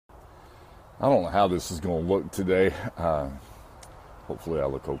I don't know how this is going to look today. Hopefully I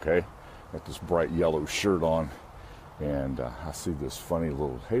look okay. Got this bright yellow shirt on, and I see this funny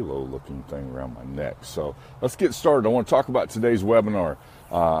little halo looking thing around my neck. So let's get started. I want to talk about today's webinar.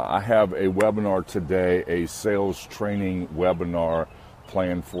 I have a webinar today, a sales training webinar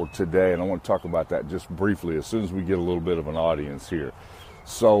planned for today, and I want to talk about that just briefly as soon as we get a little bit of an audience here.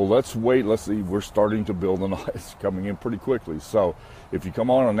 So let's wait. Let's see. We're starting to build an audience coming in pretty quickly. So if you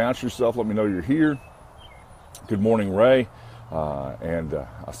come on, announce yourself. Let me know you're here. Good morning, Ray. And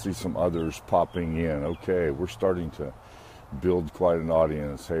I see some others popping in. Okay, we're starting to build quite an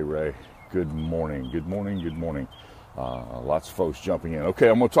audience. Hey, Ray. Good morning. Good morning. Good morning. Lots of folks jumping in. Okay,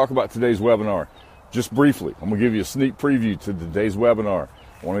 I'm going to talk about today's webinar just briefly. I'm going to give you a sneak preview to today's webinar.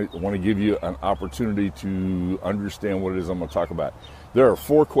 I want to give you an opportunity to understand what it is I'm going to talk about. There are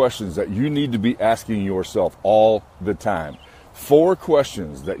 4 questions that you need to be asking yourself all the time. 4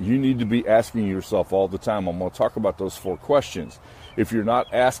 questions that you need to be asking yourself all the time. I'm going to talk about those 4 questions. If you're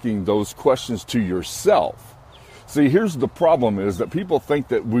not asking those questions to yourself, see, here's the problem is that people think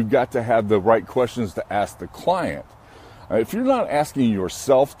that we've got to have the right questions to ask the client. If you're not asking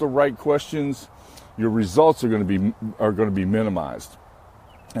yourself the right questions, your results are going to be minimized.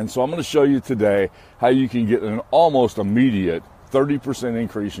 And so I'm going to show you today how you can get an almost immediate 30%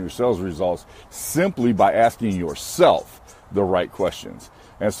 increase in your sales results simply by asking yourself the right questions.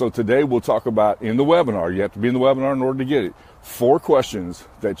 And so today we'll talk about in the webinar, you have to be in the webinar in order to get it, 4 questions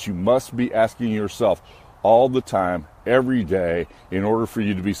that you must be asking yourself all the time, every day, in order for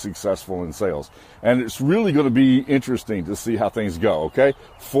you to be successful in sales. And it's really going to be interesting to see how things go, okay?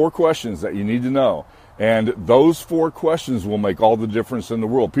 4 questions that you need to know. And those 4 questions will make all the difference in the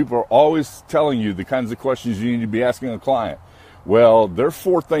world. People are always telling you the kinds of questions you need to be asking a client. Well, there are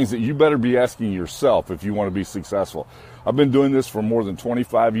 4 things that you better be asking yourself if you want to be successful. I've been doing this for more than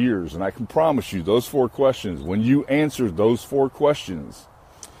 25 years, and I can promise you those 4 questions, when you answer those 4 questions,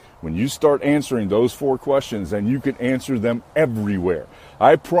 when you start answering those 4 questions, and you can answer them everywhere.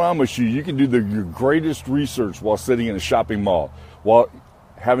 I promise you, you can do your greatest research while sitting in a shopping mall, while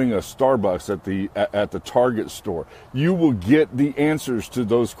having a Starbucks at the Target store. You will get the answers to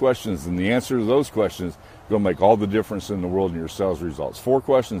those questions, and the answer to those questions will make all the difference in the world in your sales results. 4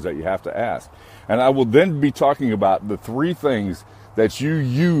 questions that you have to ask. And I will then be talking about the 3 things that you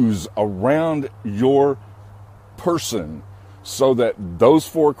use around your person so that those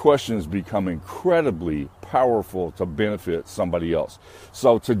 4 questions become incredibly powerful to benefit somebody else.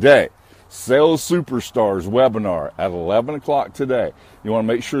 So today, Sales Superstars webinar at 11 o'clock today. You want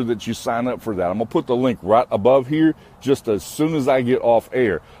to make sure that you sign up for that. I'm going to put the link right above here. Just as soon as I get off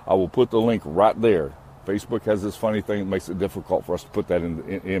air, I will put the link right there. Facebook has this funny thing that makes it difficult for us to put that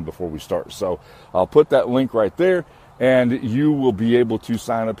in before we start. So I'll put that link right there, and you will be able to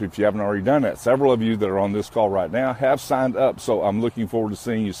sign up if you haven't already done that. Several of you that are on this call right now have signed up, so I'm looking forward to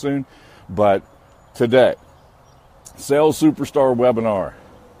seeing you soon. But today, Sales Superstar webinar.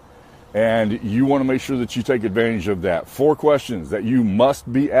 And you want to make sure that you take advantage of that. 4 questions that you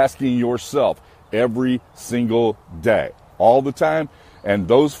must be asking yourself every single day, all the time. And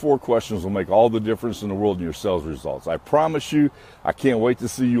those 4 questions will make all the difference in the world in your sales results. I promise you, I can't wait to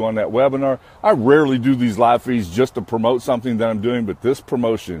see you on that webinar. I rarely do these live feeds just to promote something that I'm doing, but this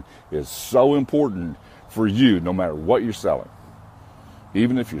promotion is so important for you no matter what you're selling.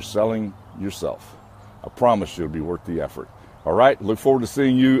 Even if you're selling yourself, I promise you it'll be worth the effort. All right, look forward to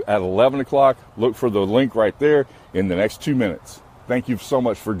seeing you at 11 o'clock. Look for the link right there in the next 2 minutes. Thank you so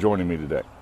much for joining me today.